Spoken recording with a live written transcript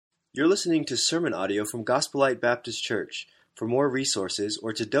You're listening to sermon audio from Gospelite Baptist Church. For more resources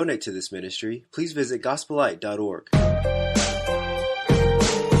or to donate to this ministry, please visit gospelite.org.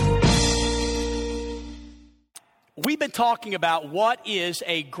 We've been talking about what is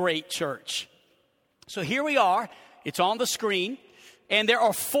a great church. So here we are. It's on the screen. And there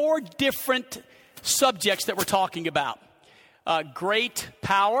are 4 different subjects that we're talking about. Great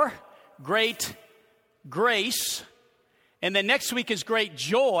power, great grace, and then next week is great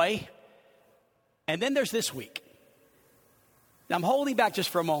joy, and then there's this week. Now, I'm holding back just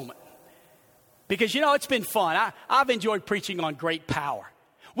for a moment because, it's been fun. I've enjoyed preaching on great power.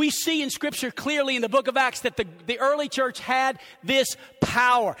 We see in Scripture clearly in the book of Acts that the early church had this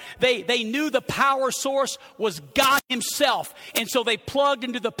power. They knew the power source was God himself. And so they plugged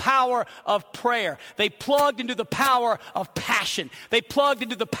into the power of prayer. They plugged into the power of passion. They plugged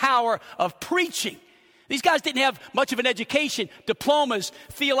into the power of preaching. These guys didn't have much of an education, diplomas,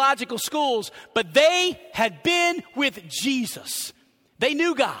 theological schools, but they had been with Jesus. They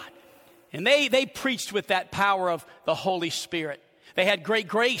knew God. And they preached with that power of the Holy Spirit. They had great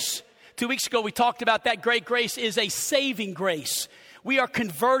grace. 2 weeks ago, we talked about that great grace is a saving grace. We are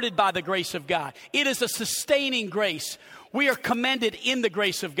converted by the grace of God. It is a sustaining grace. We are commended in the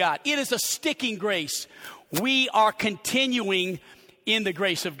grace of God. It is a sticking grace. We are continuing in the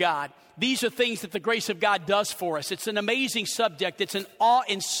grace of God. These are things that the grace of God does for us. It's an amazing subject. It's an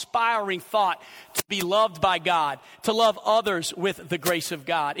awe-inspiring thought to be loved by God, to love others with the grace of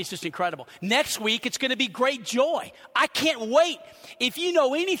God. It's just incredible. Next week, it's going to be great joy. I can't wait. If you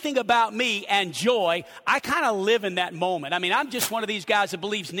know anything about me and joy, I kind of live in that moment. I mean, I'm just one of these guys that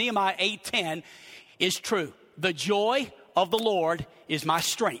believes Nehemiah 8:10 is true. The joy of the Lord is my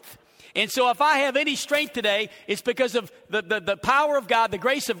strength. And so if I have any strength today, it's because of the power of God, the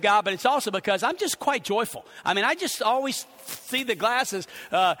grace of God, but it's also because I'm just quite joyful. I mean, I just always see the glasses,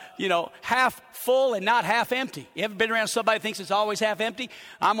 half full and not half empty. You ever been around somebody who thinks it's always half empty?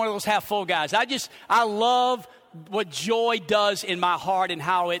 I'm one of those half full guys. I love what joy does in my heart and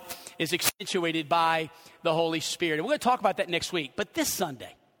how it is accentuated by the Holy Spirit. And we're going to talk about that next week. But this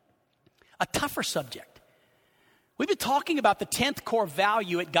Sunday, a tougher subject. We've been talking about the 10th core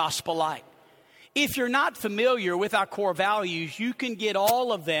value at Gospelite. If you're not familiar with our core values, you can get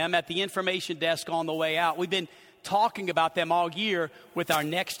all of them at the information desk on the way out. We've been talking about them all year with our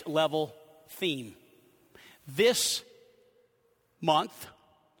next level theme. This month,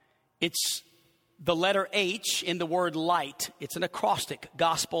 it's the letter H in the word light. It's an acrostic,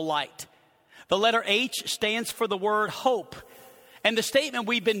 gospel light. The letter H stands for the word hope. And the statement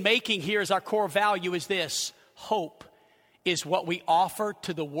we've been making here as our core value is this: hope is what we offer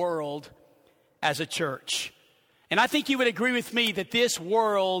to the world as a church. And I think you would agree with me that this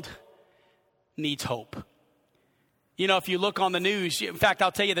world needs hope. If you look on the news, in fact,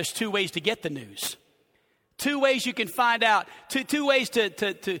 I'll tell you there's 2 ways to get the news. 2 ways you can find out, two ways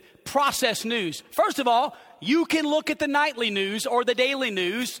to process news. First of all, you can look at the nightly news or the daily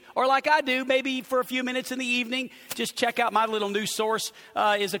news, or like I do, maybe for a few minutes in the evening, just check out my little news source,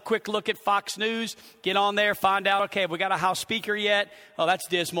 is a quick look at Fox News. Get on there, find out, okay, have we got a House Speaker yet? Oh, that's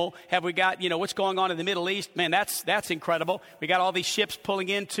dismal. Have we got, what's going on in the Middle East? Man, that's incredible. We got all these ships pulling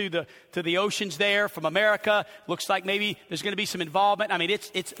into the oceans there from America. Looks like maybe there's going to be some involvement. I mean,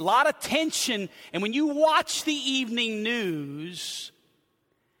 it's a lot of tension. And when you watch the evening news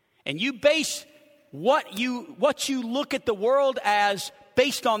and you base what you look at the world as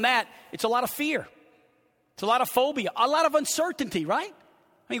based on that, it's a lot of fear. It's a lot of phobia, a lot of uncertainty, right?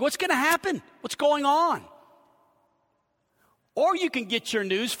 I mean, what's going to happen? What's going on? Or you can get your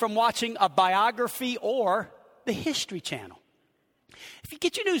news from watching a biography or the History Channel. If you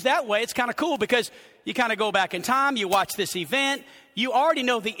get your news that way, it's kind of cool because you kind of go back in time, you watch this event, you already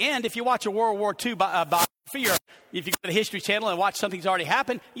know the end. If you watch a World War II biography, or if you go to the History Channel and watch something that's already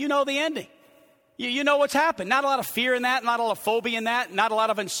happened, you know the ending. You know what's happened. Not a lot of fear in that, not a lot of phobia in that, not a lot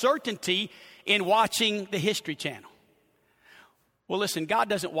of uncertainty in watching the History Channel. Well, listen, God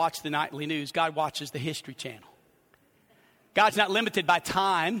doesn't watch the nightly news. God watches the History Channel. God's not limited by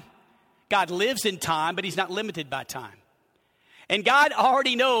time. God lives in time, but he's not limited by time. And God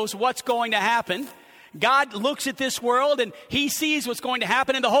already knows what's going to happen. God looks at this world and he sees what's going to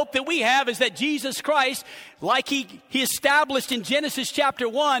happen. And the hope that we have is that Jesus Christ, like he established in Genesis chapter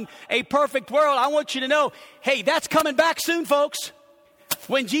 1, a perfect world. I want you to know, hey, that's coming back soon, folks.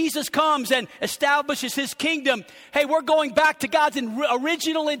 When Jesus comes and establishes his kingdom, hey, we're going back to God's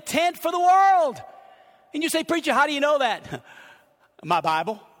original intent for the world. And you say, preacher, how do you know that? My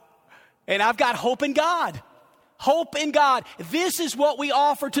Bible. And I've got hope in God. Hope in God. This is what we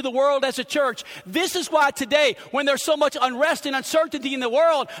offer to the world as a church. This is why today, when there's so much unrest and uncertainty in the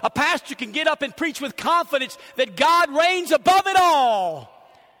world, a pastor can get up and preach with confidence that God reigns above it all.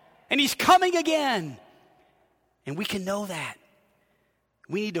 And He's coming again. And we can know that.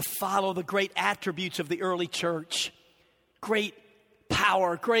 We need to follow the great attributes of the early church. Great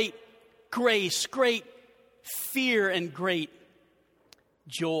power, great grace, great fear, and great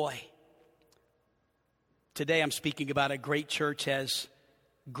joy. Today I'm speaking about a great church has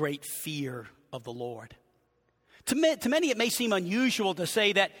great fear of the Lord. To many it may seem unusual to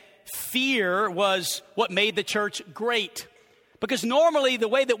say that fear was what made the church great. Because normally the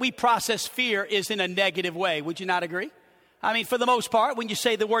way that we process fear is in a negative way. Would you not agree? I mean, for the most part, when you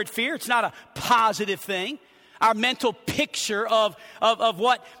say the word fear, it's not a positive thing. Our mental picture of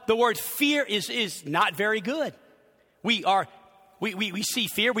what the word fear is not very good. We see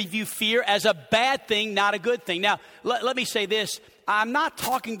fear, we view fear as a bad thing, not a good thing. Now, let me say this. I'm not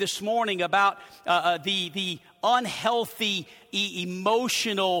talking this morning about the unhealthy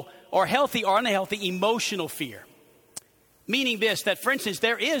emotional or healthy or unhealthy emotional fear. Meaning this, that for instance,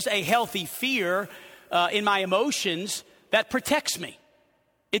 there is a healthy fear in my emotions that protects me.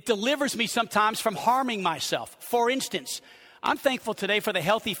 It delivers me sometimes from harming myself. For instance, I'm thankful today for the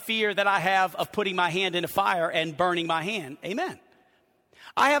healthy fear that I have of putting my hand in a fire and burning my hand. Amen.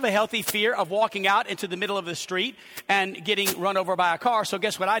 I have a healthy fear of walking out into the middle of the street and getting run over by a car. So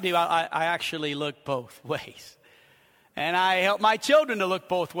guess what I do? I actually look both ways. And I help my children to look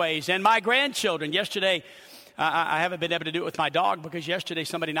both ways and my grandchildren. Yesterday, I haven't been able to do it with my dog because yesterday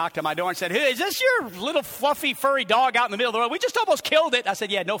somebody knocked on my door and said, "Hey, is this your little fluffy furry dog out in the middle of the road? We just almost killed it." I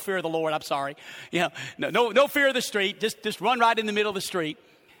said, "Yeah, no fear of the Lord. I'm sorry. You know, no fear of the street. Just run right in the middle of the street."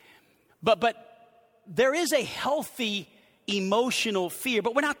 But there is a healthy emotional fear,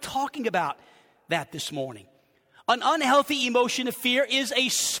 but we're not talking about that this morning. An unhealthy emotion of fear is a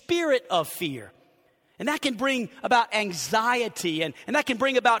spirit of fear. And that can bring about anxiety and that can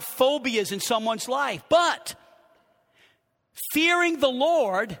bring about phobias in someone's life. But fearing the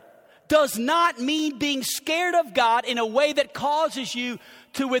Lord does not mean being scared of God in a way that causes you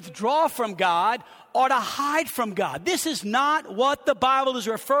to withdraw from God or to hide from God. This is not what the Bible is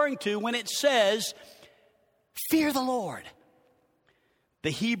referring to when it says, fear the Lord. The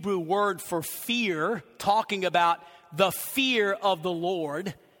Hebrew word for fear, talking about the fear of the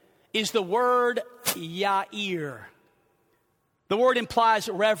Lord, is the word Ya'ir. The word implies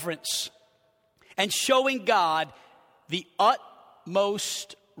reverence and showing God the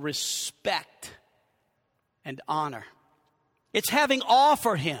utmost respect and honor. It's having awe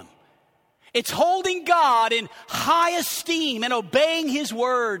for Him. It's holding God in high esteem and obeying His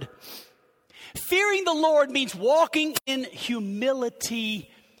word. Fearing the Lord means walking in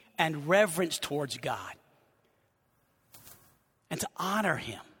humility and reverence towards God and to honor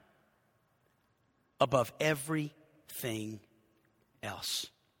Him above everything else.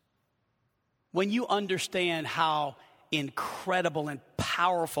 When you understand how incredible and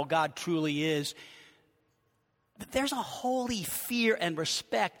powerful God truly is, there's a holy fear and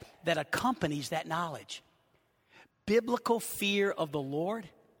respect that accompanies that knowledge. Biblical fear of the Lord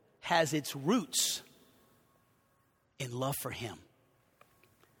has its roots in love for Him.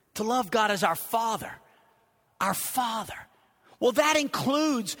 To love God as our Father. Our Father. Well, that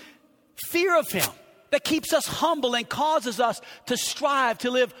includes fear of Him that keeps us humble and causes us to strive to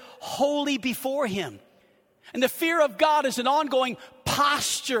live holy before Him. And the fear of God is an ongoing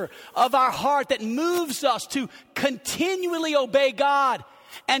posture of our heart that moves us to continually obey God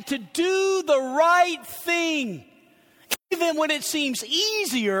and to do the right thing, even when it seems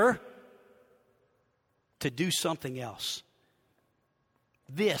easier to do something else.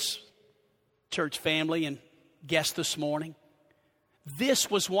 This, church family and guests this morning, this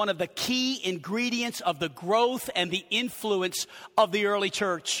was one of the key ingredients of the growth and the influence of the early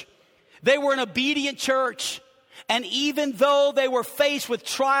church. They were an obedient church. And even though they were faced with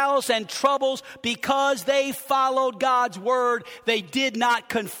trials and troubles, because they followed God's word, they did not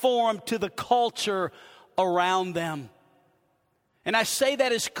conform to the culture around them. And I say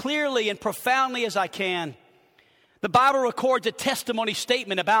that as clearly and profoundly as I can. The Bible records a testimony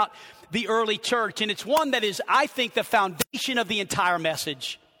statement about the early church, and it's one that is, I think, the foundation of the entire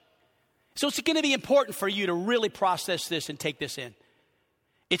message. So it's going to be important for you to really process this and take this in.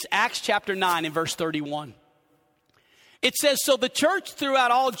 It's Acts chapter 9 and verse 31. It says, "So the church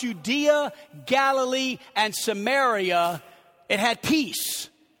throughout all Judea, Galilee, and Samaria, it had peace,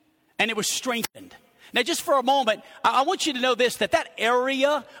 and it was strengthened. Now, just for a moment, I want you to know this, that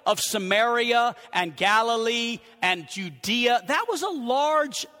area of Samaria and Galilee and Judea, that was a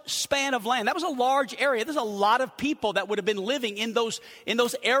large span of land. That was a large area. There's a lot of people that would have been living in those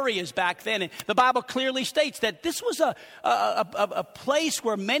areas back then. And the Bible clearly states that this was a place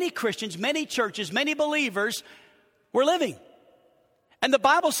where many Christians, many churches, many believers were living. And the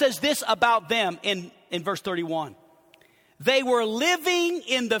Bible says this about them in verse 31. They were living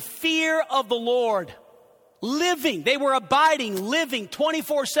in the fear of the Lord. Living. They were abiding, living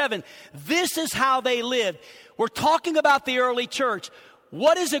 24/7. This is how they lived. We're talking about the early church.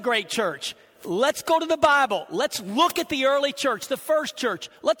 What is a great church? Let's go to the Bible. Let's look at the early church, the first church.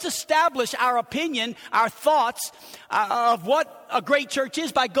 Let's establish our opinion, our thoughts of what a great church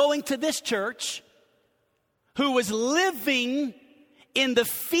is by going to this church who was living in the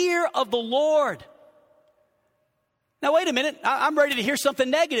fear of the Lord. Now, wait a minute. I'm ready to hear something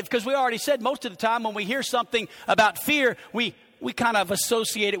negative because we already said most of the time when we hear something about fear, we kind of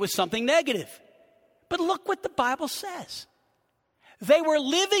associate it with something negative. But look what the Bible says. They were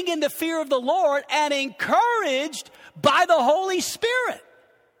living in the fear of the Lord and encouraged by the Holy Spirit.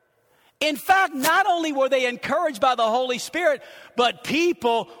 In fact, not only were they encouraged by the Holy Spirit, but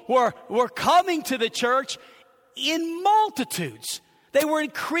people were coming to the church in multitudes. They were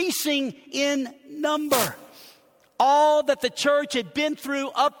increasing in number. All that the church had been through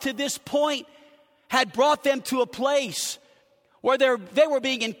up to this point had brought them to a place where they were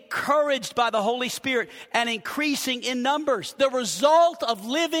being encouraged by the Holy Spirit and increasing in numbers. The result of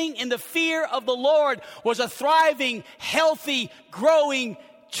living in the fear of the Lord was a thriving, healthy, growing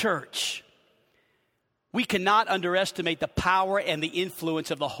church. We cannot underestimate the power and the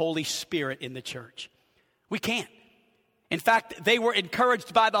influence of the Holy Spirit in the church. We can't. In fact, they were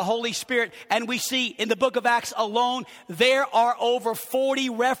encouraged by the Holy Spirit, and we see in the book of Acts alone, there are over 40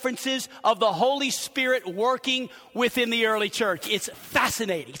 references of the Holy Spirit working within the early church. It's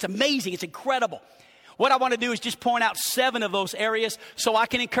fascinating. It's amazing. It's incredible. What I want to do is just point out 7 of those areas so I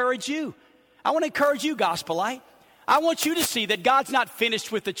can encourage you. I want to encourage you, Gospelite. I want you to see that God's not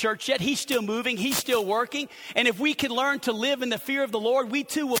finished with the church yet. He's still moving. He's still working. And if we can learn to live in the fear of the Lord, we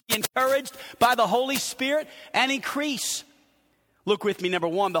too will be encouraged by the Holy Spirit and increase. Look with me, number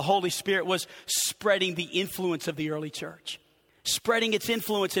 1, the Holy Spirit was spreading the influence of the early church. Spreading its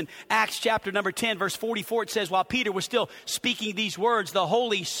influence. In Acts chapter number 10, verse 44, it says, while Peter was still speaking these words, the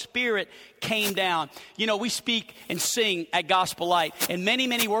Holy Spirit came down. You know, we speak and sing at Gospel Light, and many,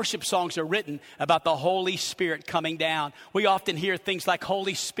 many worship songs are written about the Holy Spirit coming down. We often hear things like,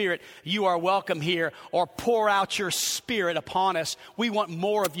 Holy Spirit, you are welcome here, or pour out your Spirit upon us. We want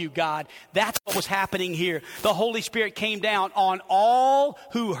more of you, God. That's what was happening here. The Holy Spirit came down on all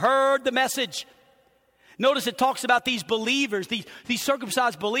who heard the message. Notice it talks about these believers, these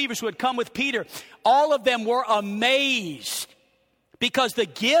circumcised believers who had come with Peter. All of them were amazed because the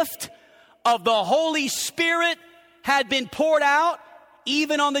gift of the Holy Spirit had been poured out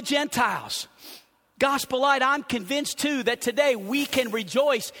even on the Gentiles. Gospelite, I'm convinced too that today we can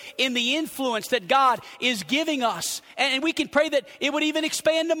rejoice in the influence that God is giving us. And we can pray that it would even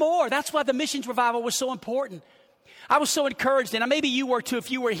expand to more. That's why the missions revival was so important. I was so encouraged, and maybe you were too if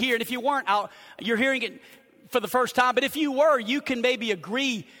you were here. And if you weren't, you're hearing it for the first time. But if you were, you can maybe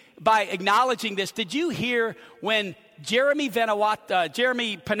agree by acknowledging this. Did you hear when Jeremy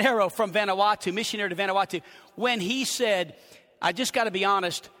Panero from Vanuatu, missionary to Vanuatu, when he said, I just got to be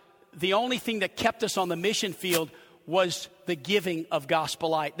honest, the only thing that kept us on the mission field was the giving of Gospel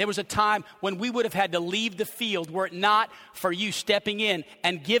Light. There was a time when we would have had to leave the field were it not for you stepping in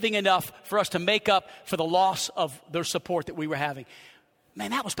and giving enough for us to make up for the loss of their support that we were having.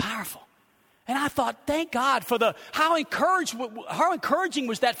 Man, that was powerful. And I thought, thank God for how encouraging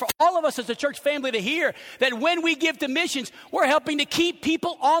was that for all of us as a church family to hear that when we give to missions, we're helping to keep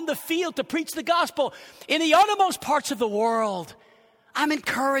people on the field to preach the gospel in the uttermost parts of the world. I'm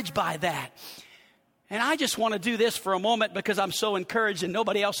encouraged by that. And I just want to do this for a moment because I'm so encouraged and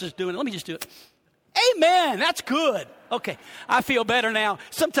nobody else is doing it. Let me just do it. Amen. That's good. Okay. I feel better now.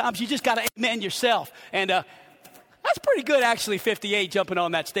 Sometimes you just got to amen yourself. And that's pretty good, actually, 58 jumping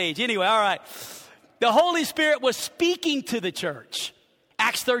on that stage. Anyway, all right. The Holy Spirit was speaking to the church.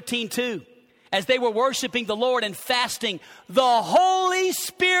 Acts 13:2. As they were worshiping the Lord and fasting, the Holy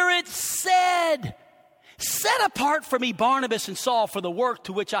Spirit said, set apart for me Barnabas and Saul for the work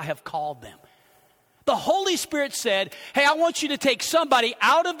to which I have called them. The Holy Spirit said, hey, I want you to take somebody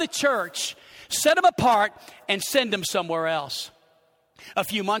out of the church, set them apart, and send them somewhere else. A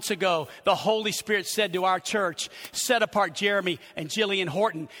few months ago, the Holy Spirit said to our church, set apart Jeremy and Jillian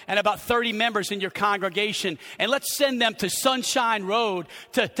Horton and about 30 members in your congregation, and let's send them to Sunshine Road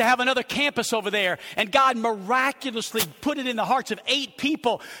to have another campus over there. And God miraculously put it in the hearts of 8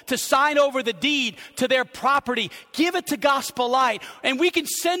 people to sign over the deed to their property, give it to Gospel Light, and we can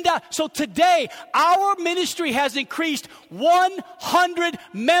send out. So today, our ministry has increased 100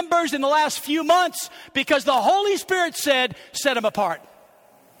 members in the last few months because the Holy Spirit said, set them apart.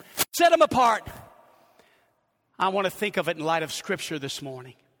 Set them apart. I want to think of it in light of Scripture this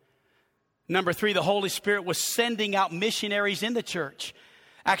morning. Number 3, the Holy Spirit was sending out missionaries in the church.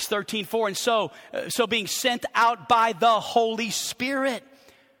 Acts 13:4. And so being sent out by the Holy Spirit,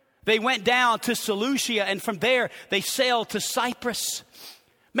 they went down to Seleucia, and from there they sailed to Cyprus.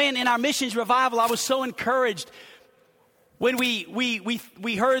 Man, in our missions revival, I was so encouraged when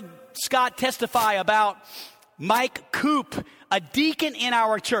we heard Scott testify about Mike Coop, a deacon in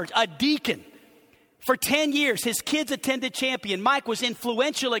our church, a deacon. For 10 years, his kids attended Champion. Mike was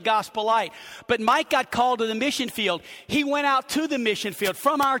influential at Gospel Light. But Mike got called to the mission field. He went out to the mission field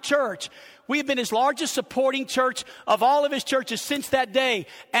from our church. We have been his largest supporting church of all of his churches since that day.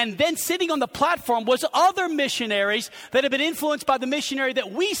 And then sitting on the platform was other missionaries that have been influenced by the missionary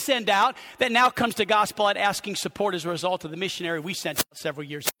that we send out that now comes to Gospel Light asking support as a result of the missionary we sent out several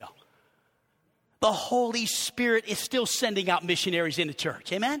years ago. The Holy Spirit is still sending out missionaries in the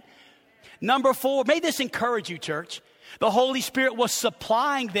church. Amen? Number 4, may this encourage you, church. The Holy Spirit was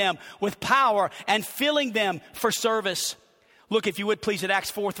supplying them with power and filling them for service. Look, if you would, please, at Acts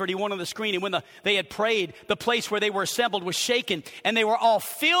 4:31 on the screen. And when they had prayed, the place where they were assembled was shaken, and they were all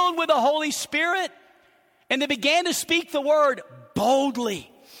filled with the Holy Spirit, and they began to speak the word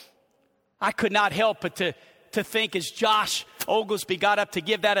boldly. I could not help but to think as Josh Oglesby got up to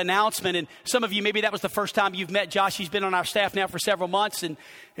give that announcement, and some of you, maybe that was the first time you've met Josh. He's been on our staff now for several months and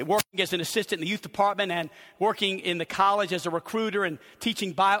working as an assistant in the youth department and working in the college as a recruiter and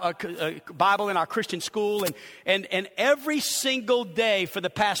teaching Bible in our Christian school. And every single day for the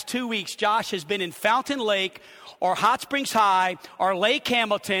past 2 weeks, Josh has been in Fountain Lake or Hot Springs High or Lake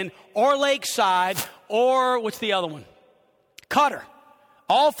Hamilton or Lakeside or what's the other one? Cutter.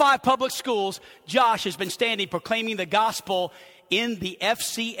 All 5 public schools, Josh has been standing proclaiming the gospel in the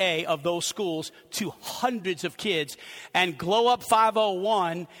FCA of those schools to hundreds of kids. And Glow Up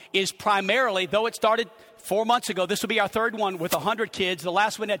 501 is primarily, though it started 4 months ago, this will be our 3rd one with 100 kids. The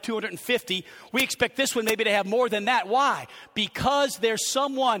last one had 250. We expect this one maybe to have more than that. Why? Because there's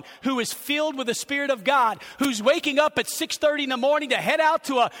someone who is filled with the Spirit of God, who's waking up at 6:30 in the morning to head out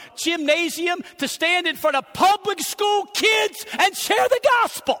to a gymnasium to stand in front of public school kids and share the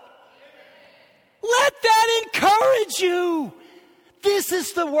gospel. Let that encourage you. This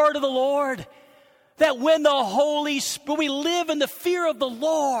is the word of the Lord. That when we live in the fear of the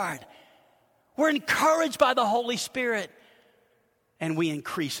Lord, we're encouraged by the Holy Spirit, and we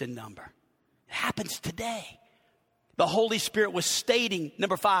increase in number. It happens today. The Holy Spirit was stating,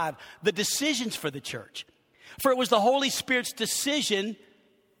 number 5, the decisions for the church. For it was the Holy Spirit's decision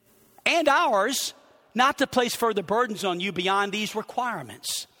and ours not to place further burdens on you beyond these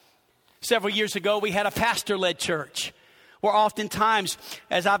requirements. Several years ago, we had a pastor-led church. Where oftentimes,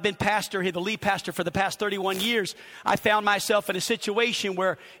 as I've been pastor here, the lead pastor for the past 31 years, I found myself in a situation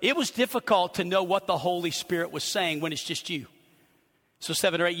where it was difficult to know what the Holy Spirit was saying when it's just you. So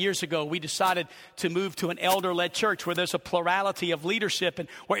 7 or 8 years ago, we decided to move to an elder-led church where there's a plurality of leadership and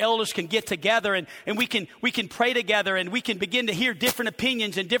where elders can get together and we can pray together and we can begin to hear different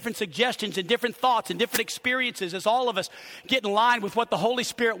opinions and different suggestions and different thoughts and different experiences as all of us get in line with what the Holy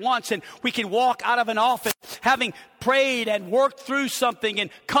Spirit wants, and we can walk out of an office having prayed and worked through something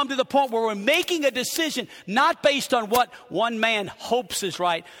and come to the point where we're making a decision not based on what one man hopes is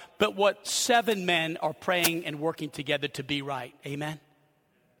right, but what 7 men are praying and working together to be right. Amen?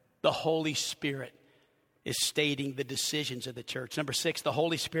 The Holy Spirit is stating the decisions of the church. Number 6, the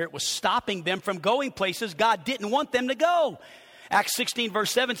Holy Spirit was stopping them from going places God didn't want them to go. Acts 16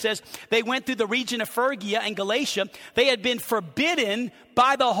 verse 7 says, they went through the region of Phrygia and Galatia. They had been forbidden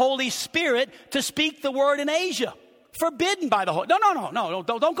by the Holy Spirit to speak the word in Asia. Forbidden by the Holy... No,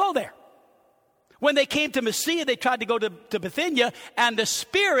 don't go there. When they came to Mysia, they tried to go to Bithynia, and the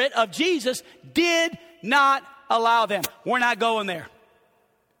Spirit of Jesus did not allow them. We're not going there.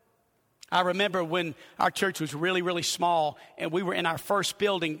 I remember when our church was really, really small, and we were in our first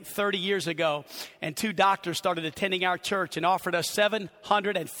building 30 years ago, and 2 doctors started attending our church and offered us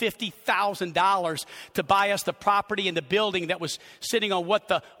 $750,000 to buy us the property in the building that was sitting on what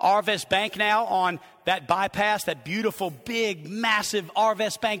the Arvest Bank now, on that bypass, that beautiful, big, massive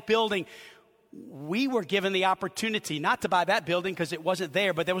Arvest Bank building. we were given the opportunity not to buy that building because it wasn't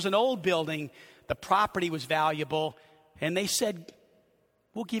there, but there was an old building. The property was valuable. And they said,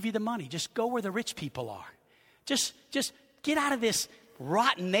 we'll give you the money. Just go where the rich people are. Just get out of this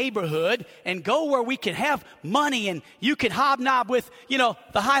rotten neighborhood and go where we can have money and you can hobnob with, the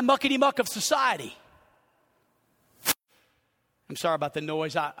high muckety-muck of society. I'm sorry about the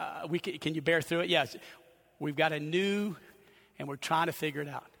noise. Can you bear through it? Yes. We've got a new, and we're trying to figure it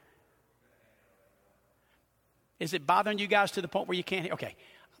out. Is it bothering you guys to the point where you can't hear? Okay.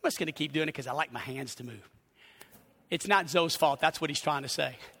 I'm just going to keep doing it because I like my hands to move. It's not Zoe's fault. That's what he's trying to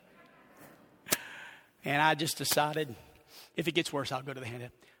say. And I just decided, if it gets worse, I'll go to the hand.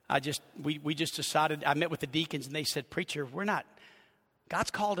 We just decided, I met with the deacons and they said, preacher,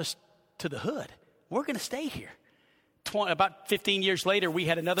 God's called us to the hood. We're going to stay here. About 15 years later, we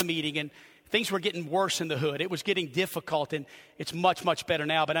had another meeting and things were getting worse in the hood. It was getting difficult, and it's much, much better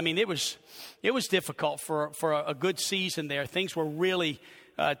now. But, it was difficult for a good season there. Things were really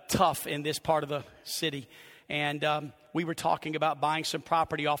tough in this part of the city. And we were talking about buying some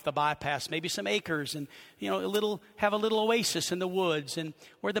property off the bypass, maybe some acres, and, have a little oasis in the woods and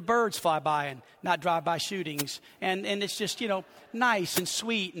where the birds fly by and not drive-by shootings. And it's just, nice and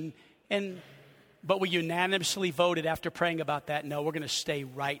sweet. But we unanimously voted after praying about that, no, we're going to stay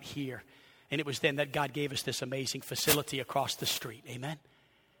right here. And it was then that God gave us this amazing facility across the street. Amen?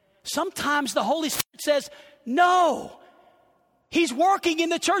 Sometimes the Holy Spirit says no. He's working in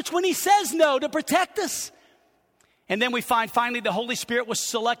the church when he says no to protect us. And then we find finally the Holy Spirit was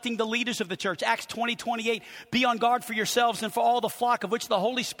selecting the leaders of the church. Acts 20:28, be on guard for yourselves and for all the flock of which the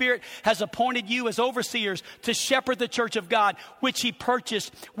Holy Spirit has appointed you as overseers to shepherd the church of God, which he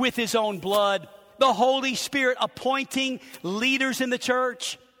purchased with his own blood. The Holy Spirit appointing leaders in the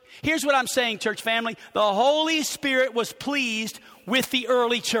church. Here's what I'm saying, church family. The Holy Spirit was pleased with the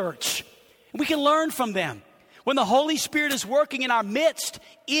early church. We can learn from them. When the Holy Spirit is working in our midst,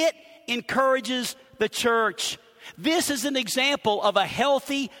 it encourages the church. This is an example of a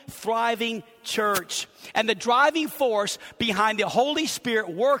healthy, thriving church. And the driving force behind the Holy Spirit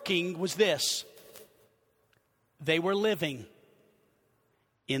working was this. They were living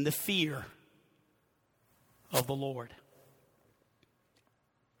in the fear of the Lord.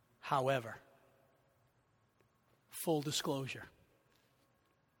 However, full disclosure,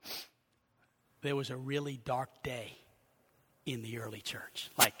 there was a really dark day in the early church.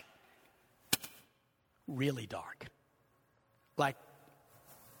 Like, really dark. Like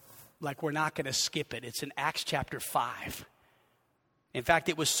we're not going to skip it. It's in Acts chapter 5. In fact,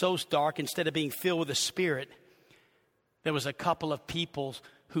 it was so dark, instead of being filled with the Spirit, there was a couple of people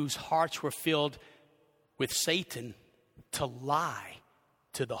whose hearts were filled with Satan to lie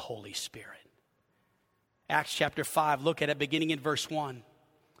to the Holy Spirit. Acts chapter 5, look at it beginning in verse 1.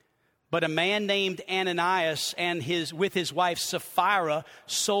 But a man named Ananias and with his wife Sapphira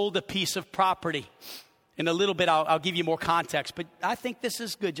sold a piece of property. In a little bit, I'll give you more context, but I think this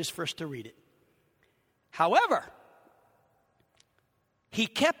is good just for us to read it. However, he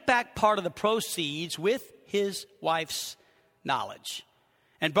kept back part of the proceeds with his wife's knowledge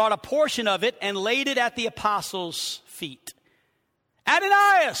and brought a portion of it and laid it at the apostles' feet.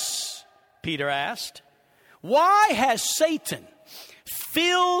 Ananias, Peter asked, why has Satan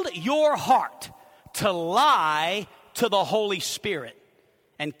filled your heart to lie to the Holy Spirit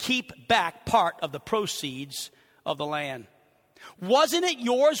and keep back part of the proceeds of the land? Wasn't it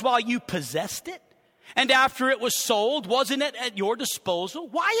yours while you possessed it? And after it was sold, wasn't it at your disposal?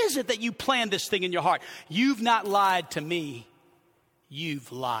 Why is it that you planned this thing in your heart? You've not lied to me.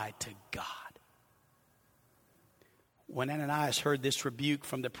 You've lied to God. When Ananias heard this rebuke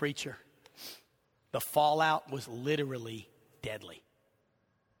from the preacher, the fallout was literally deadly.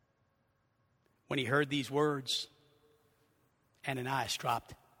 When he heard these words, Ananias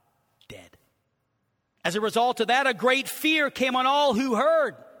dropped dead. As a result of that, a great fear came on all who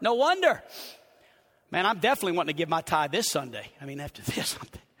heard. No wonder. Man, I'm definitely wanting to give my tithe this Sunday. After this.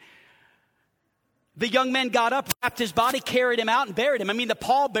 The young men got up, wrapped his body, carried him out, and buried him. The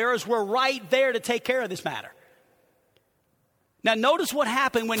pallbearers were right there to take care of this matter. Now, notice what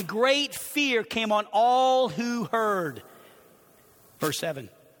happened when great fear came on all who heard. Verse 7.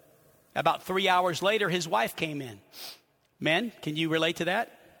 About 3 hours later, his wife came in. Men, can you relate to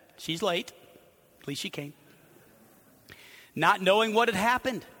that? She's late. At least she came. Not knowing what had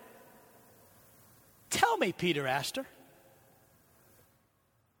happened. Tell me, Peter asked her.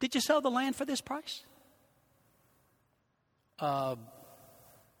 Did you sell the land for this price? Well,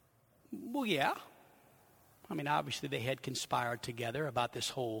 yeah. Obviously they had conspired together about this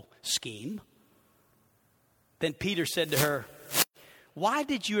whole scheme. Then Peter said to her, why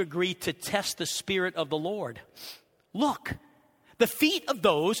did you agree to test the Spirit of the Lord? Look, the feet of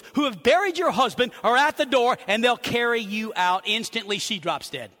those who have buried your husband are at the door, and they'll carry you out." Instantly, she drops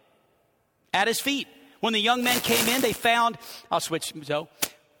dead at his feet. When the young men came in, they found, I'll switch, Joe.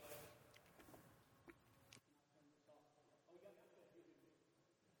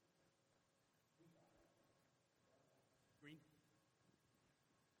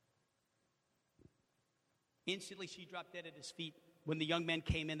 Instantly, she dropped dead at his feet. When the young men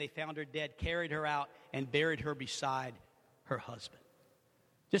came in, they found her dead, carried her out, and buried her beside her husband.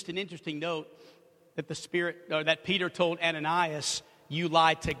 Just an interesting note that that Peter told Ananias, "You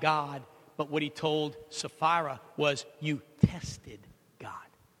lied to God," but what he told Sapphira was, "You tested God."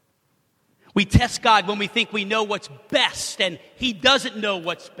 We test God when we think we know what's best, and he doesn't know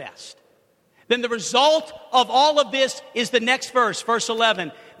what's best. Then the result of all of this is the next verse, verse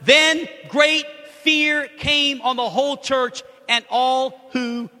 11. "Then great fear came on the whole church and all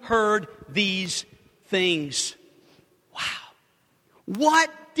who heard these things." Wow.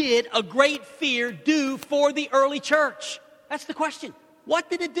 What did a great fear do for the early church? That's the question. What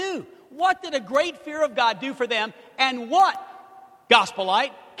did it do? What did a great fear of God do for them? And what, Gospel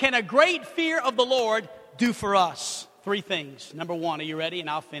Light, can a great fear of the Lord do for us? 3 things. Number 1, are you ready? And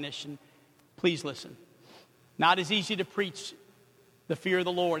I'll finish. And please listen. Not as easy to preach the fear of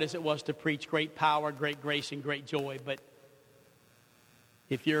the Lord as it was to preach great power, great grace, and great joy. But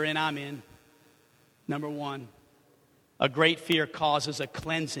if you're in, I'm in. Number 1, a great fear causes a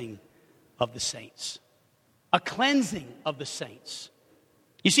cleansing of the saints. A cleansing of the saints.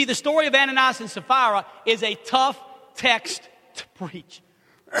 You see, the story of Ananias and Sapphira is a tough text to preach.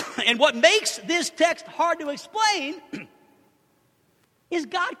 And what makes this text hard to explain is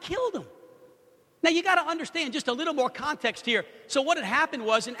God killed them. Now, you got to understand just a little more context here. So what had happened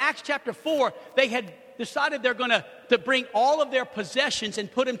was, in Acts chapter 4, they had decided they're going to bring all of their possessions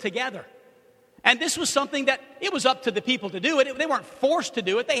and put them together. And this was something that it was up to the people to do it. They weren't forced to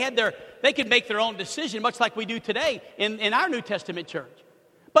do it. They could make their own decision, much like we do today in our New Testament church.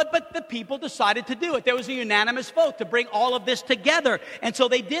 But the people decided to do it. There was a unanimous vote to bring all of this together. And so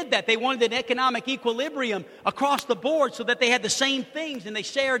they did that. They wanted an economic equilibrium across the board so that they had the same things and they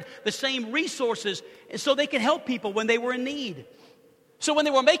shared the same resources so they could help people when they were in need. So when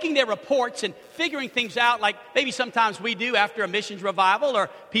they were making their reports and figuring things out, like maybe sometimes we do after a missions revival, or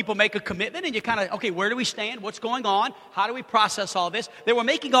people make a commitment and you kind of, okay, where do we stand? What's going on? How do we process all this? They were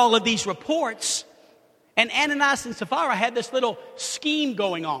making all of these reports. And Ananias and Sapphira had this little scheme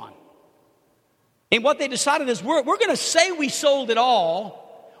going on. And what they decided is, we're going to say we sold it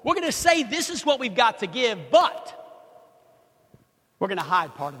all. We're going to say this is what we've got to give, but we're going to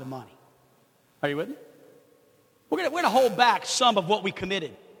hide part of the money. Are you with me? We're going to hold back some of what we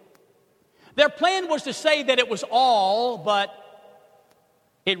committed. Their plan was to say that it was all, but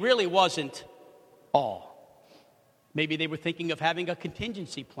it really wasn't all. Maybe they were thinking of having a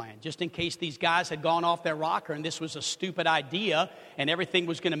contingency plan just in case these guys had gone off their rocker and this was a stupid idea and everything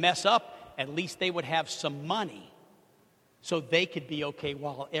was going to mess up. At least they would have some money so they could be okay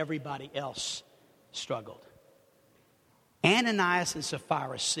while everybody else struggled. Ananias and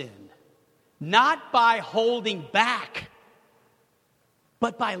Sapphira sinned, not by holding back,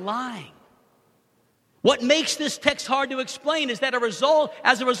 but by lying. What makes this text hard to explain is that as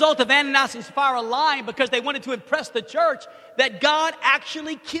a result of Ananias and Sapphira lying because they wanted to impress the church, that God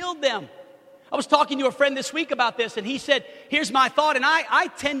actually killed them. I was talking to a friend this week about this, and he said, here's my thought, and I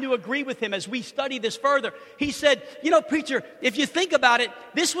tend to agree with him as we study this further. He said, preacher, if you think about it,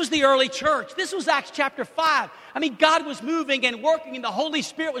 this was the early church. This was Acts chapter 5. I mean, God was moving and working, and the Holy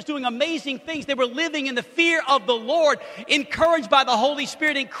Spirit was doing amazing things. They were living in the fear of the Lord, encouraged by the Holy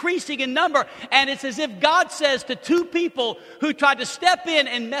Spirit, increasing in number. And it's as if God says to 2 people who tried to step in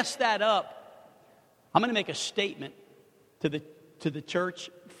and mess that up, I'm going to make a statement to the church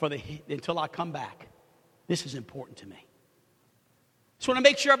until I come back. This is important to me. Just want to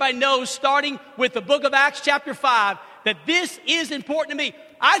make sure everybody knows, starting with the book of Acts chapter 5, that this is important to me.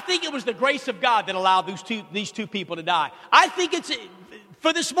 I think it was the grace of God that allowed these two people to die. I think it's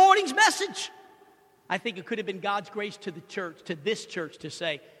for this morning's message. I think it could have been God's grace to the church, to this church, to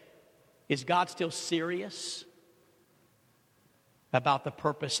say, is God still serious about the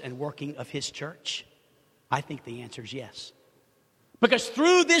purpose and working of his church? I think the answer is yes. Because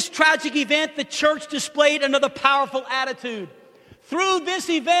through this tragic event, the church displayed another powerful attitude. Through this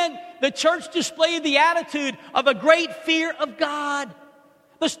event, the church displayed the attitude of a great fear of God.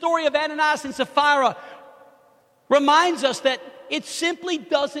 The story of Ananias and Sapphira reminds us that it simply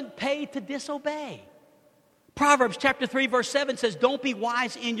doesn't pay to disobey. Proverbs chapter 3 verse 7 says, don't be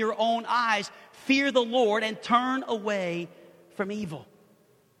wise in your own eyes. Fear the Lord and turn away from evil.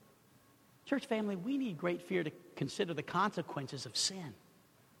 Church family, we need great fear to consider the consequences of sin.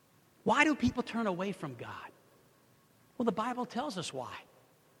 Why do people turn away from God? Well, the Bible tells us why.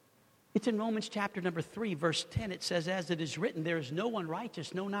 It's in Romans chapter number 3, verse 10. It says, as it is written, there is no one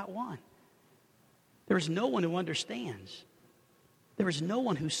righteous, no, not one. There is no one who understands. There is no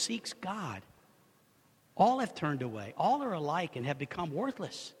one who seeks God. All have turned away. All are alike and have become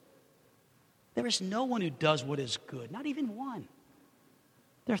worthless. There is no one who does what is good, not even one.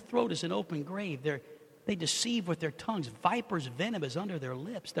 Their throat is an open grave. They deceive with their tongues. Viper's venom is under their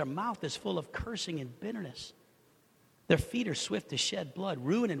lips. Their mouth is full of cursing and bitterness. Their feet are swift to shed blood.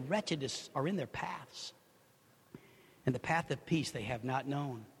 Ruin and wretchedness are in their paths. And the path of peace they have not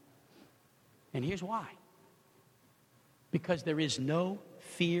known. And here's why. Because there is no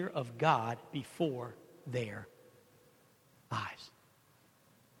fear of God before their eyes.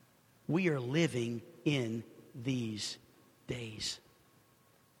 We are living in these days.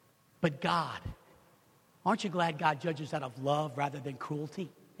 But God, aren't you glad God judges out of love rather than cruelty?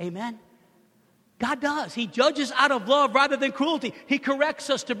 Amen? God does. He judges out of love rather than cruelty. He corrects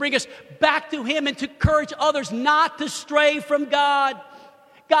us to bring us back to Him and to encourage others not to stray from God.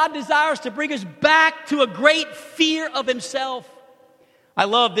 God desires to bring us back to a great fear of Himself. I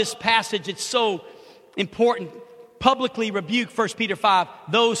love this passage. It's so important. Publicly rebuke, 1 Peter 5,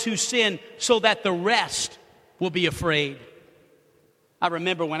 those who sin so that the rest will be afraid. I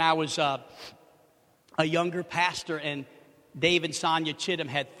remember when I was a younger pastor, and Dave and Sonia Chittum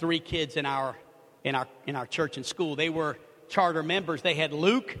had 3 kids in our church and school. They were charter members. They had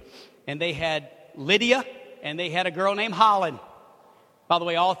Luke, and they had Lydia, and they had a girl named Holland. By the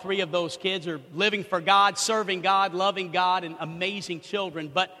way, all 3 of those kids are living for God, serving God, loving God, and amazing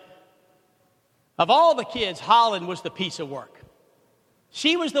children. But of all the kids, Holland was the piece of work.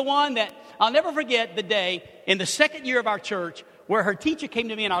 She was the one that, I'll never forget the day in the second year of our church where her teacher came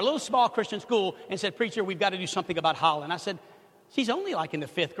to me in our little small Christian school and said, "Preacher, we've got to do something about Holland." I said, "She's only like in the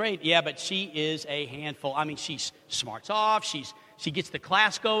 5th grade." "Yeah, but she is a handful. I mean, she smarts off. She gets the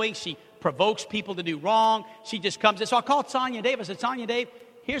class going. She provokes people to do wrong. She just comes in." So I called Sonia Dave. I said, "Sonia Dave,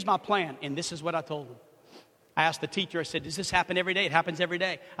 here's my plan." And this is what I told them. I asked the teacher, I said, "Does this happen every day?" "It happens every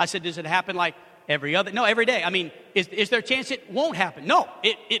day." I said, "Does it happen like every other?" "No, every day." "I mean, is there a chance it won't happen?" "No,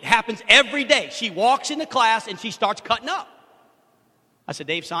 it happens every day." She walks into class and she starts cutting up. I said,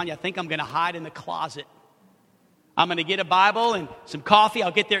 "Dave, Sonia, I think I'm going to hide in the closet. I'm going to get a Bible and some coffee.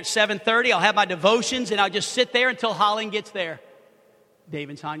 I'll get there at 7:30. I'll have my devotions, and I'll just sit there until Holland gets there." Dave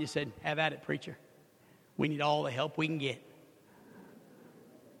and Sonia said, "Have at it, preacher. We need all the help we can get."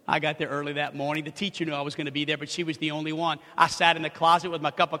 I got there early that morning. The teacher knew I was going to be there, but she was the only one. I sat in the closet with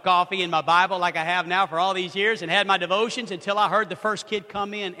my cup of coffee and my Bible like I have now for all these years and had my devotions until I heard the first kid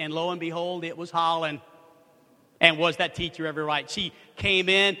come in, and lo and behold, it was Holland. And was that teacher ever right? She came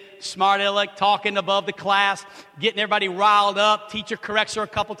in, smart aleck, talking above the class, getting everybody riled up. Teacher corrects her a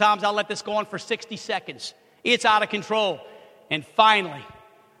couple times. I'll let this go on for 60 seconds. It's out of control. And finally,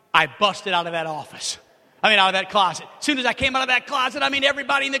 I busted out of that out of that closet. As soon as I came out of that closet,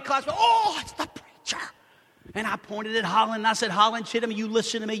 everybody in the class went, "Oh, it's the preacher." And I pointed at Holland, and I said, "Holland Chittum, you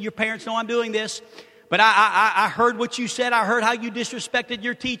listen to me. Your parents know I'm doing this. But I heard what you said. I heard how you disrespected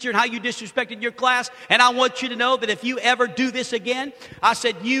your teacher and how you disrespected your class. And I want you to know that if you ever do this again," I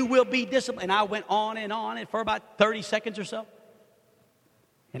said, "you will be disciplined." And I went on and for about 30 seconds or so.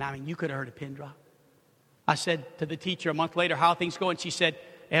 And you could have heard a pin drop. I said to the teacher a month later, "How are things going?" She said,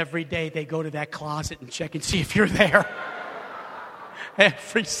 "Every day they go to that closet and check and see if you're there."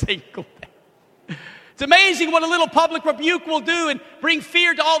 Every single day. It's amazing what a little public rebuke will do and bring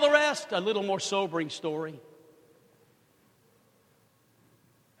fear to all the rest. A little more sobering story.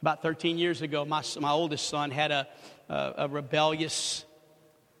 About 13 years ago, my oldest son had a rebellious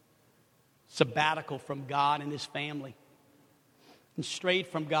sabbatical from God and his family. And strayed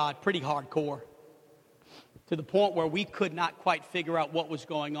from God pretty hardcore. To the point where we could not quite figure out what was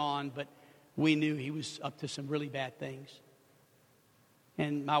going on, but we knew he was up to some really bad things.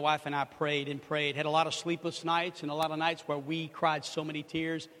 And my wife and I prayed and prayed. Had a lot of sleepless nights and a lot of nights where we cried so many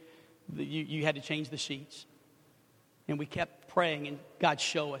tears that you had to change the sheets. And we kept praying, and God,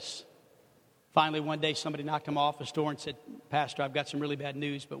 show us. Finally, one day, somebody knocked on my office door and said, "Pastor, I've got some really bad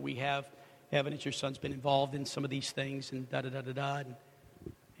news, but we have evidence your son's been involved in some of these things," and da-da-da-da-da.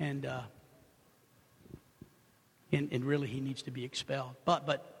 And really, he needs to be expelled.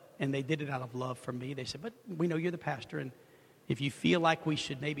 And they did it out of love for me. They said, "But we know you're the pastor, and if you feel like we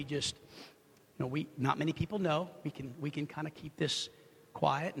should maybe just, not many people know, we can kind of keep this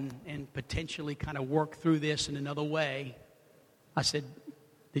quiet and potentially kind of work through this in another way." I said,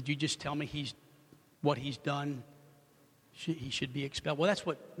 "Did you just tell me what he's done He should be expelled. Well,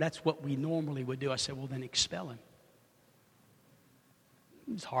 that's what we normally would do. I said, well, then expel him.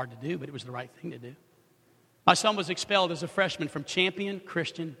 It was hard to do, but it was the right thing to do. My son was expelled as a freshman from Champion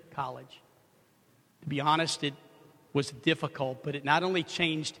Christian College. To be honest, it was difficult, but it not only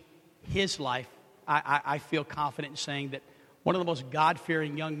changed his life, I feel confident in saying that one of the most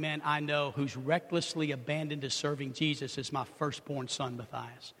God-fearing young men I know who's recklessly abandoned to serving Jesus is my firstborn son,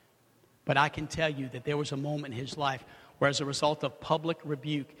 Matthias. But I can tell you that there was a moment in his life where, as a result of public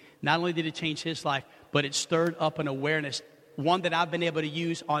rebuke, not only did it change his life, but it stirred up an awareness, one that I've been able to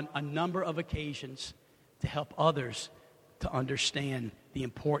use on a number of occasions to help others to understand the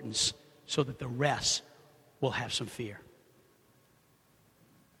importance so that the rest will have some fear.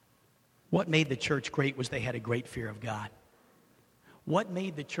 What made the church great was they had a great fear of God. What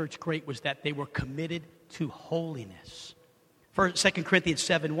made the church great was that they were committed to holiness. 2 Corinthians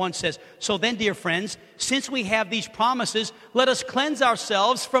 7:1 says, so then, dear friends, since we have these promises, let us cleanse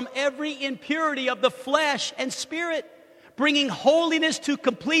ourselves from every impurity of the flesh and spirit, bringing holiness to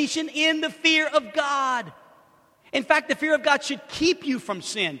completion in the fear of God. In fact, the fear of God should keep you from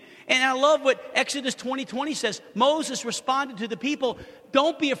sin. And I love what Exodus 20:20 says. Moses responded to the people,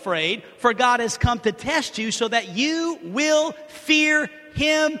 don't be afraid, for God has come to test you so that you will fear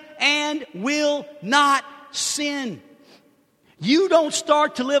him and will not sin. You don't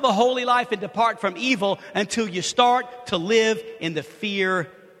start to live a holy life and depart from evil until you start to live in the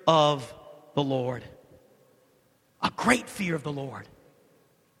fear of the Lord. A great fear of the Lord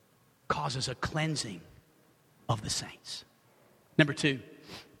causes a cleansing of the saints. Number 2,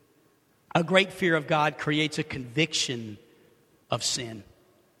 a great fear of God creates a conviction of sin.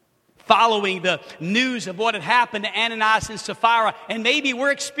 Following the news of what had happened to Ananias and Sapphira, and maybe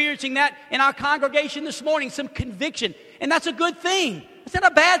we're experiencing that in our congregation this morning, some conviction. And that's a good thing. It's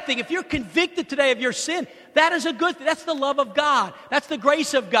not a bad thing. If you're convicted today of your sin, that is a good thing. That's the love of God. That's the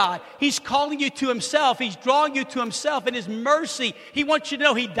grace of God. He's calling you to himself. He's drawing you to himself in his mercy. He wants you to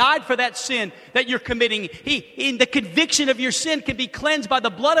know he died for that sin that you're committing. In the conviction of your sin can be cleansed by the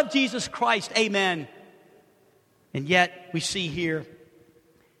blood of Jesus Christ. Amen. And yet we see here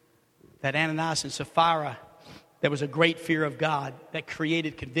that Ananias and Sapphira, there was a great fear of God that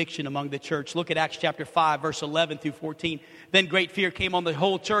created conviction among the church. Look at Acts chapter 5, verse 11 through 14. Then great fear came on the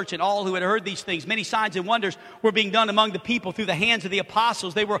whole church and all who had heard these things. Many signs and wonders were being done among the people through the hands of the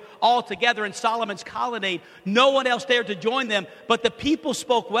apostles. They were all together in Solomon's colonnade. No one else dared to join them, but the people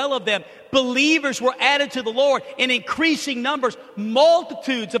spoke well of them. Believers were added to the Lord in increasing numbers,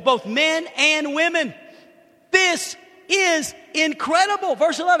 multitudes of both men and women. This is incredible.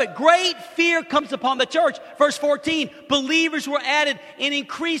 Verse 11, great fear comes upon the church. Verse 14, believers were added in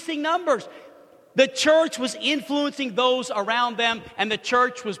increasing numbers. The church was influencing those around them, and the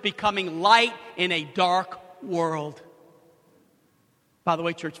church was becoming light in a dark world. By the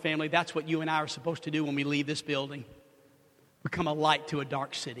way, church family, that's what you and I are supposed to do when we leave this building. Become a light to a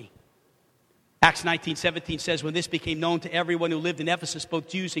dark city. Acts 19:17 says, when this became known to everyone who lived in Ephesus, both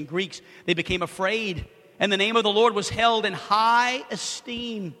Jews and Greeks, they became afraid. And the name of the Lord was held in high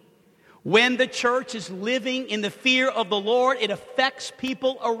esteem. When the church is living in the fear of the Lord, it affects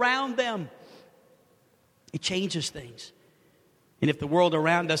people around them. It changes things. And if the world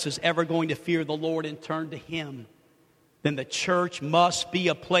around us is ever going to fear the Lord and turn to him, then the church must be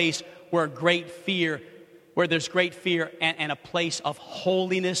a place where there's great fear and a place of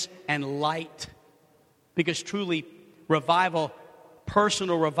holiness and light. Because truly, revival,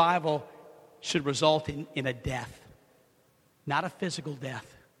 personal revival, should result in a death. Not a physical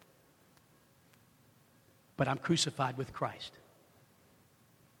death. But I'm crucified with Christ.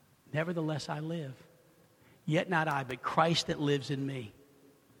 Nevertheless I live. Yet not I, but Christ that lives in me.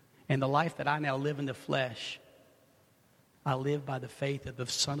 And the life that I now live in the flesh, I live by the faith of the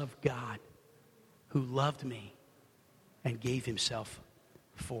Son of God, who loved me and gave himself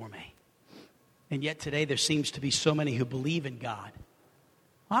for me. And yet today there seems to be so many who believe in God.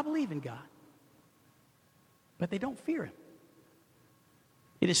 I believe in God. But they don't fear him.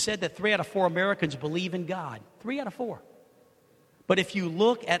 It is said that 3 out of 4 Americans believe in God. 3 out of 4. But if you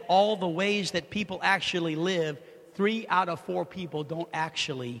look at all the ways that people actually live, 3 out of 4 people don't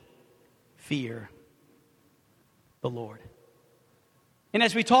actually fear the Lord. And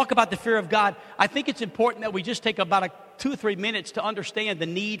as we talk about the fear of God, I think it's important that we just take about 2 or 3 minutes to understand the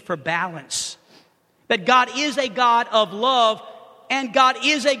need for balance. That God is a God of love and God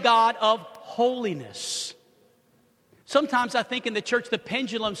is a God of holiness. Sometimes I think in the church the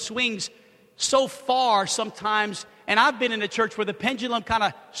pendulum swings so far sometimes, and I've been in a church where the pendulum kind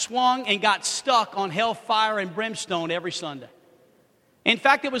of swung and got stuck on hellfire and brimstone every Sunday. In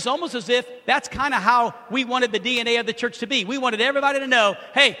fact, it was almost as if that's kind of how we wanted the DNA of the church to be. We wanted everybody to know,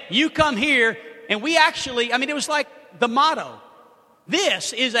 hey, you come here, and we actually, it was like the motto.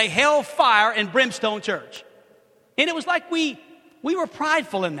 This is a hellfire and brimstone church. And it was like we were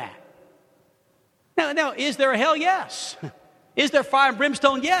prideful in that. Now, is there a hell? Yes. Is there fire and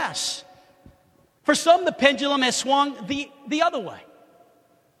brimstone? Yes. For some, the pendulum has swung the other way.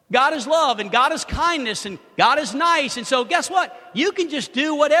 God is love, and God is kindness, and God is nice. And so guess what? You can just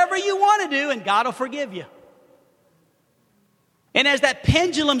do whatever you want to do, and God will forgive you. And as that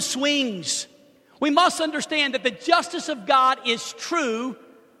pendulum swings, we must understand that the justice of God is true,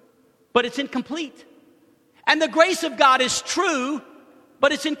 but it's incomplete. And the grace of God is true,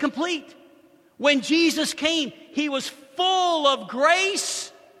 but it's incomplete. When Jesus came, he was full of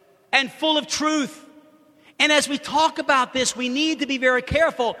grace and full of truth. And as we talk about this, we need to be very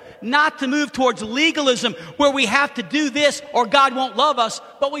careful not to move towards legalism where we have to do this or God won't love us.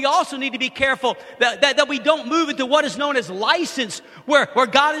 But we also need to be careful that we don't move into what is known as license where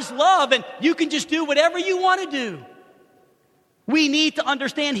God is love and you can just do whatever you want to do. We need to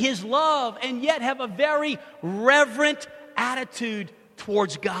understand his love and yet have a very reverent attitude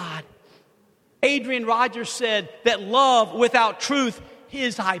towards God. Adrian Rogers said that love without truth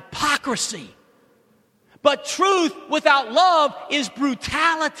is hypocrisy. But truth without love is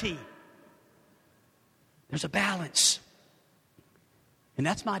brutality. There's a balance. And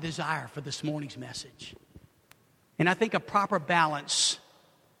that's my desire for this morning's message. And I think a proper balance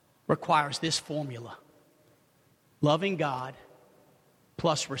requires this formula. Loving God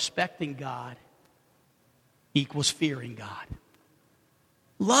plus respecting God equals fearing God.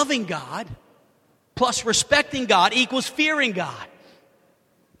 Loving God plus respecting God equals fearing God.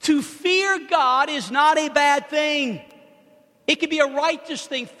 To fear God is not a bad thing. It can be a righteous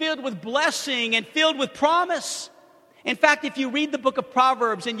thing filled with blessing and filled with promise. In fact, if you read the book of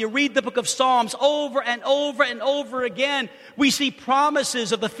Proverbs and you read the book of Psalms over and over and over again, we see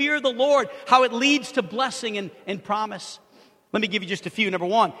promises of the fear of the Lord, how it leads to blessing and promise. Let me give you just a few. Number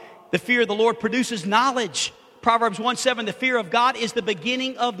one, the fear of the Lord produces knowledge. Proverbs 1:7, the fear of God is the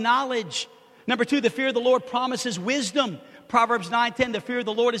beginning of knowledge. Number two, the fear of the Lord promises wisdom. Proverbs 9:10, the fear of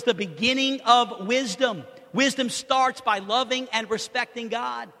the Lord is the beginning of wisdom. Wisdom starts by loving and respecting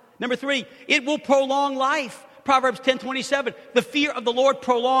God. Number three, it will prolong life. Proverbs 10:27, the fear of the Lord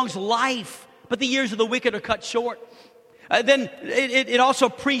prolongs life, but the years of the wicked are cut short. Then it also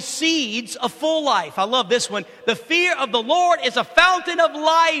precedes a full life. I love this one. The fear of the Lord is a fountain of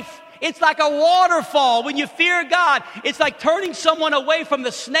life. It's like a waterfall. When you fear God, it's like turning someone away from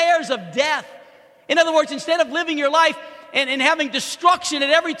the snares of death. In other words, instead of living your life and having destruction at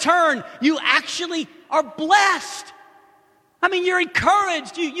every turn, you actually are blessed. You're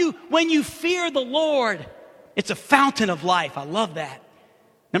encouraged. When you fear the Lord, it's a fountain of life. I love that.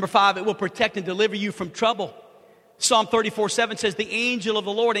 Number five, it will protect and deliver you from trouble. Psalm 34:7 says, the angel of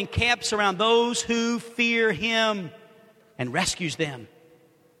the Lord encamps around those who fear him and rescues them.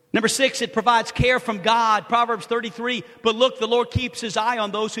 Number six, it provides care from God. Proverbs 33, but look, the Lord keeps his eye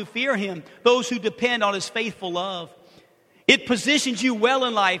on those who fear him, those who depend on his faithful love. It positions you well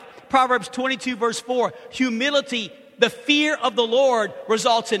in life. Proverbs 22, verse 4, humility, the fear of the Lord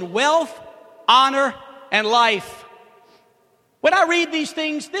results in wealth, honor, and life. When I read these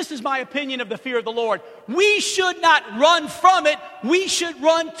things, this is my opinion of the fear of the Lord. We should not run from it. We should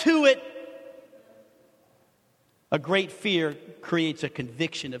run to it. A great fear creates a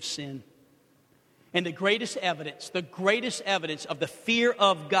conviction of sin. And the greatest evidence of the fear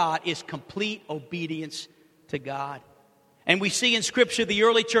of God is complete obedience to God. And we see in Scripture the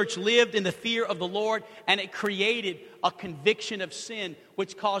early church lived in the fear of the Lord, and it created a conviction of sin,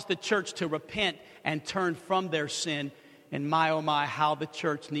 which caused the church to repent and turn from their sin. And my, oh my, how the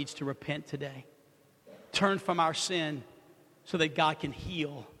church needs to repent today. Turn from our sin so that God can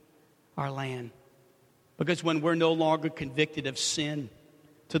heal our land. Because when we're no longer convicted of sin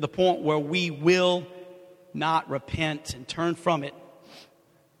to the point where we will not repent and turn from it,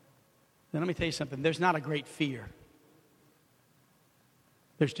 then let me tell you something. There's not a great fear.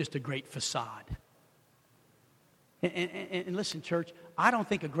 There's just a great facade. And listen, church, I don't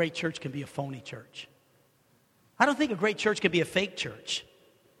think a great church can be a phony church. I don't think a great church can be a fake church.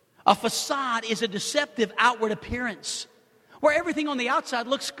 A facade is a deceptive outward appearance where everything on the outside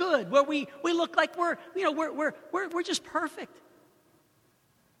looks good, where we look like we're just perfect.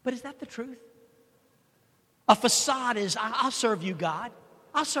 But is that the truth? A facade is, I'll serve you, God.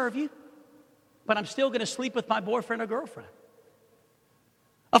 I'll serve you. But I'm still going to sleep with my boyfriend or girlfriend.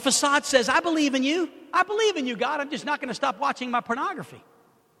 A facade says, I believe in you. I believe in you, God. I'm just not going to stop watching my pornography.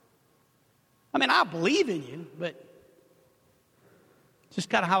 I believe in you, but Just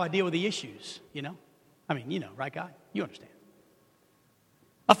kind of how I deal with the issues, you know? I mean, you know, right, God? You understand.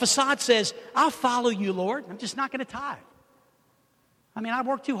 A facade says, I'll follow you, Lord. I'm just not going to tithe. I mean, I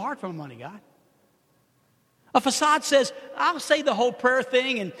work too hard for my money, God. A facade says, I'll say the whole prayer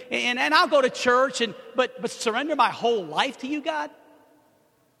thing and I'll go to church, but surrender my whole life to you, God?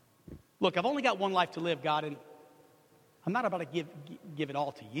 Look, I've only got one life to live, God, and I'm not about to give it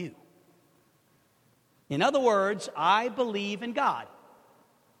all to you. In other words, I believe in God,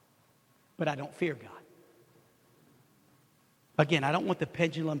 but I don't fear God. Again, I don't want the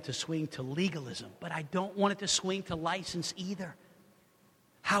pendulum to swing to legalism, but I don't want it to swing to license either.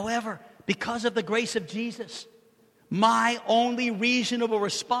 However, because of the grace of Jesus, my only reasonable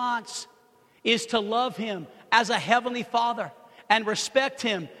response is to love him as a heavenly Father and respect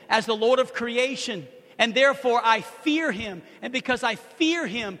him as the Lord of creation. And therefore, I fear him. And because I fear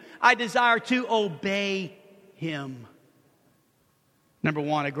him, I desire to obey him. Number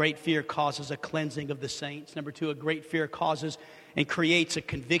one, a great fear causes a cleansing of the saints. Number two, a great fear causes and creates a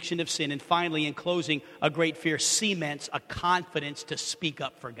conviction of sin. And finally, in closing, a great fear cements a confidence to speak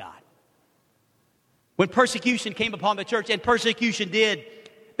up for God. When persecution came upon the church, and persecution did,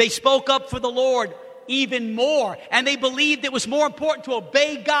 they spoke up for the Lord even more. And they believed it was more important to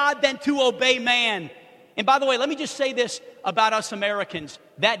obey God than to obey man. And by the way, let me just say this about us Americans.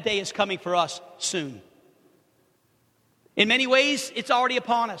 That day is coming for us soon. In many ways, it's already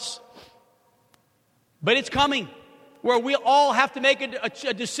upon us. But it's coming where we all have to make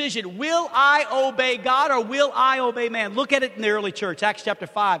a decision. Will I obey God or will I obey man? Look at it in the early church, Acts chapter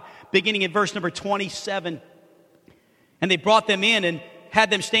 5, beginning in verse number 27. And they brought them in and had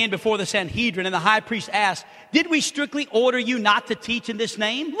them stand before the Sanhedrin. And the high priest asked, did we strictly order you not to teach in this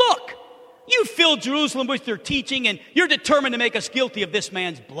name? Look, you filled Jerusalem with your teaching and you're determined to make us guilty of this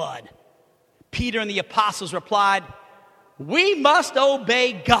man's blood. Peter and the apostles replied, we must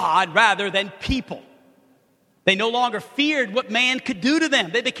obey God rather than people. They no longer feared what man could do to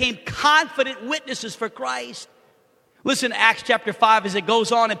them. They became confident witnesses for Christ. Listen to Acts chapter 5 as it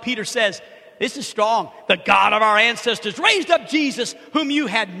goes on, and Peter says, this is strong. The God of our ancestors raised up Jesus, whom you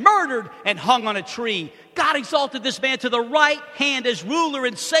had murdered and hung on a tree. God exalted this man to the right hand as ruler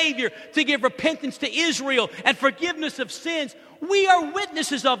and Savior to give repentance to Israel and forgiveness of sins. We are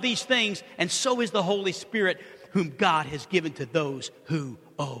witnesses of these things, and so is the Holy Spirit, whom God has given to those who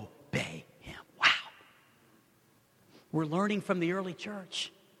obey him. Wow. We're learning from the early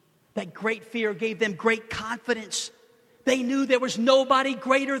church that great fear gave them great confidence. They knew there was nobody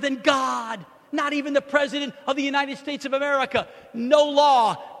greater than God. Not even the President of the United States of America. No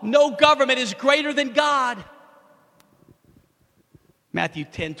law, no government is greater than God. Matthew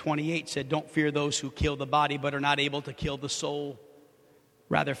 10:28 said, don't fear those who kill the body but are not able to kill the soul.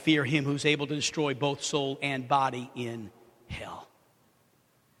 Rather, fear him who's able to destroy both soul and body in hell.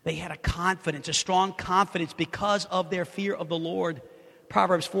 They had a confidence, a strong confidence because of their fear of the Lord.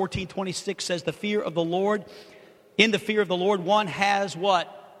 Proverbs 14:26 says, the fear of the Lord, in the fear of the Lord, one has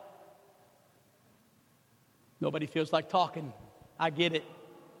what? Nobody feels like talking. I get it.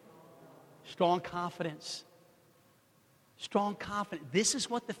 Strong confidence. Strong confidence. This is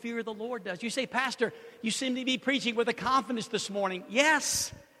what the fear of the Lord does. You say, Pastor, you seem to be preaching with a confidence this morning.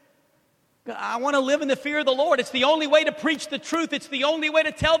 Yes. I want to live in the fear of the Lord. It's the only way to preach the truth. It's the only way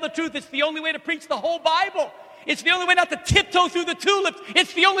to tell the truth. It's the only way to preach the whole Bible. It's the only way not to tiptoe through the tulips.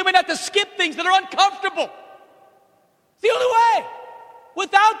 It's the only way not to skip things that are uncomfortable. It's the only way.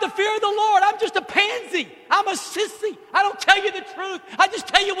 Without the fear of the Lord, I'm just a pansy. I'm a sissy. I don't tell you the truth. I just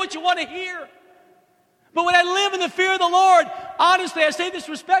tell you what you want to hear. But when I live in the fear of the Lord, honestly, I say this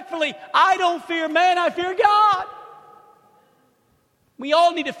respectfully, I don't fear man, I fear God. We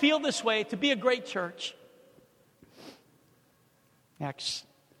all need to feel this way to be a great church. Next,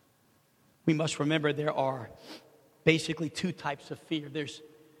 we must remember there are basically two types of fear.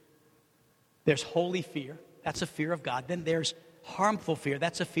 There's holy fear. That's a fear of God. Then there's harmful fear.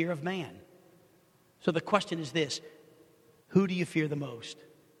 That's a fear of man. So the question is this: who do you fear the most?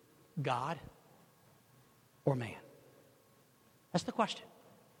 God or man? That's the question.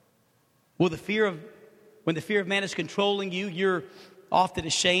 When the fear of man is controlling you, you're often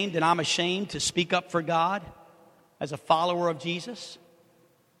ashamed, and I'm ashamed to speak up for God as a follower of Jesus.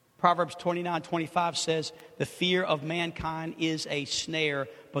 Proverbs 29:25 says, the fear of mankind is a snare,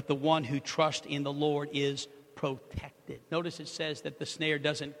 but the one who trusts in the Lord is protected. Notice it says that the snare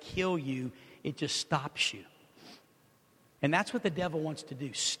doesn't kill you, it just stops you. And that's what the devil wants to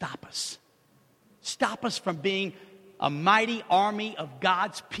do, stop us. Stop us from being a mighty army of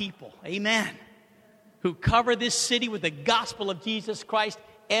God's people, amen, who cover this city with the gospel of Jesus Christ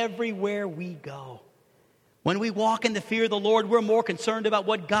everywhere we go. When we walk in the fear of the Lord, we're more concerned about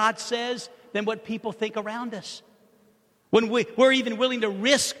what God says than what people think around us. When we're even willing to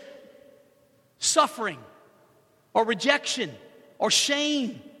risk suffering or rejection or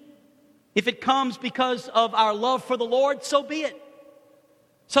shame. If it comes because of our love for the Lord, so be it.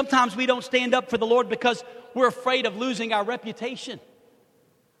 Sometimes we don't stand up for the Lord because we're afraid of losing our reputation.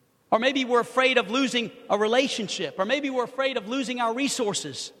 Or maybe we're afraid of losing a relationship. Or maybe we're afraid of losing our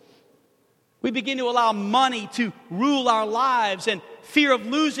resources. We begin to allow money to rule our lives and fear of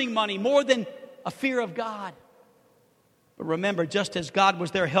losing money more than a fear of God. But remember, just as God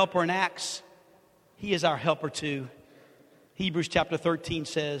was their helper in Acts, He is our helper too. Hebrews chapter 13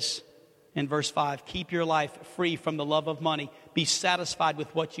 says in verse 5, keep your life free from the love of money. Be satisfied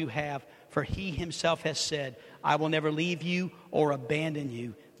with what you have, for He Himself has said, I will never leave you or abandon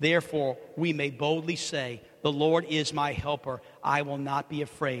you. Therefore, we may boldly say, the Lord is my helper. I will not be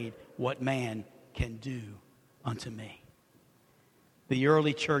afraid what man can do unto me. The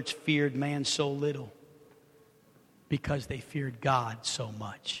early church feared man so little because they feared God so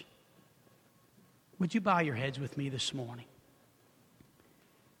much. Would you bow your heads with me this morning?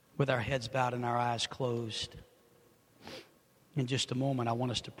 With our heads bowed and our eyes closed. In just a moment, I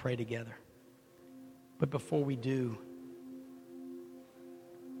want us to pray together. But before we do,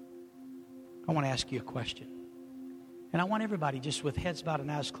 I want to ask you a question. And I want everybody just with heads bowed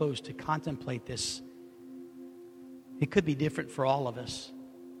and eyes closed to contemplate this. It could be different for all of us.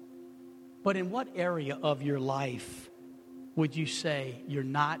 But in what area of your life would you say you're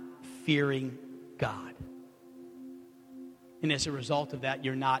not fearing God? And as a result of that,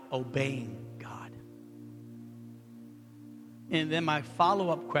 you're not obeying God. And then my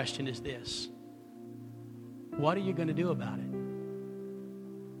follow-up question is this. What are you going to do about it?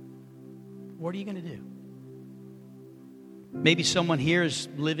 What are you going to do? Maybe someone here is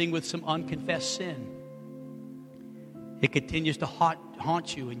living with some unconfessed sin. It continues to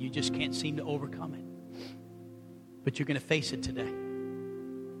haunt you and you just can't seem to overcome it. But you're going to face it today.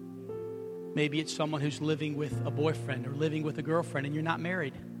 Maybe it's someone who's living with a boyfriend or living with a girlfriend and you're not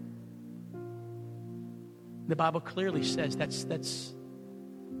married. The Bible clearly says that's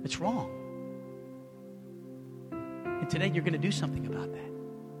wrong. And today you're going to do something about that.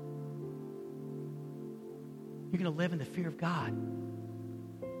 You're going to live in the fear of God.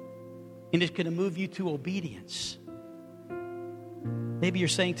 And it's going to move you to obedience. Maybe you're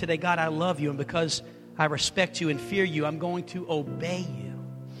saying today, God, I love you, and because I respect you and fear you, I'm going to obey you.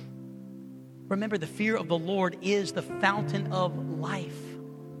 Remember, the fear of the Lord is the fountain of life.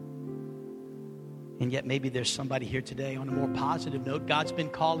 And yet maybe there's somebody here today on a more positive note. God's been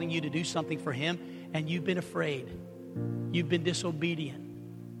calling you to do something for Him, and you've been afraid. You've been disobedient.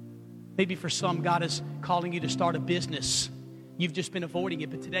 Maybe for some, God is calling you to start a business. You've just been avoiding it,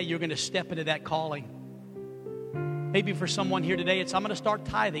 but today you're going to step into that calling. Maybe for someone here today, I'm going to start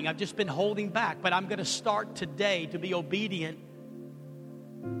tithing. I've just been holding back, but I'm going to start today to be obedient.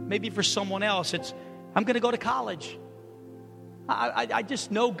 Maybe for someone else, I'm going to go to college. I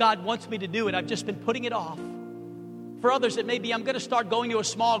just know God wants me to do it. I've just been putting it off. For others, it may be I'm going to start going to a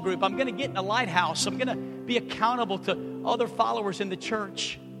small group. I'm going to get in a lighthouse. I'm going to be accountable to other followers in the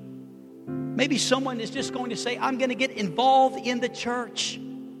church. Maybe someone is just going to say, I'm going to get involved in the church.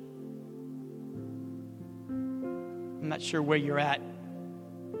 I'm not sure where you're at.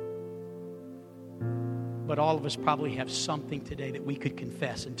 But all of us probably have something today that we could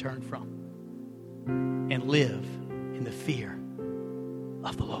confess and turn from. And live in the fear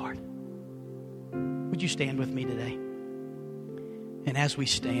of the Lord. Would you stand with me today? And as we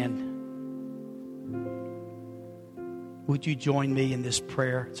stand, would you join me in this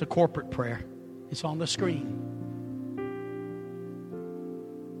prayer? It's a corporate prayer. It's on the screen.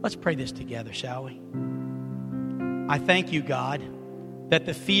 Let's pray this together, shall we? I thank you, God, that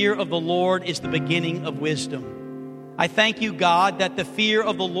the fear of the Lord is the beginning of wisdom. I thank you, God, that the fear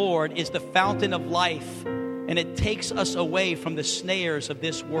of the Lord is the fountain of life, and it takes us away from the snares of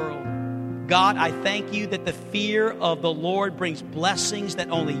this world. God, I thank you that the fear of the Lord brings blessings that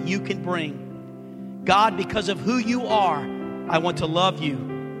only you can bring. God, because of who you are, I want to love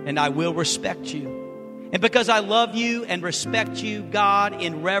you, and I will respect you. And because I love you and respect you, God,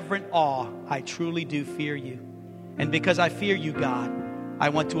 in reverent awe, I truly do fear you. And because I fear you, God, I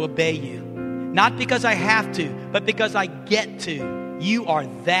want to obey you. Not because I have to, but because I get to. You are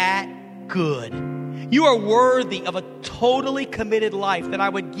that good. You are worthy of a totally committed life, that I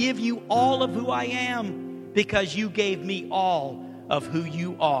would give you all of who I am because you gave me all of who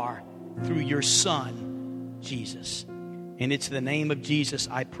you are through your Son, Jesus. And it's in the name of Jesus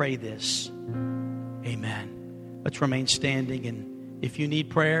I pray this. Amen. Let's remain standing, and if you need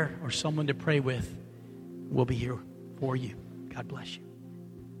prayer or someone to pray with, we'll be here for you. God bless you.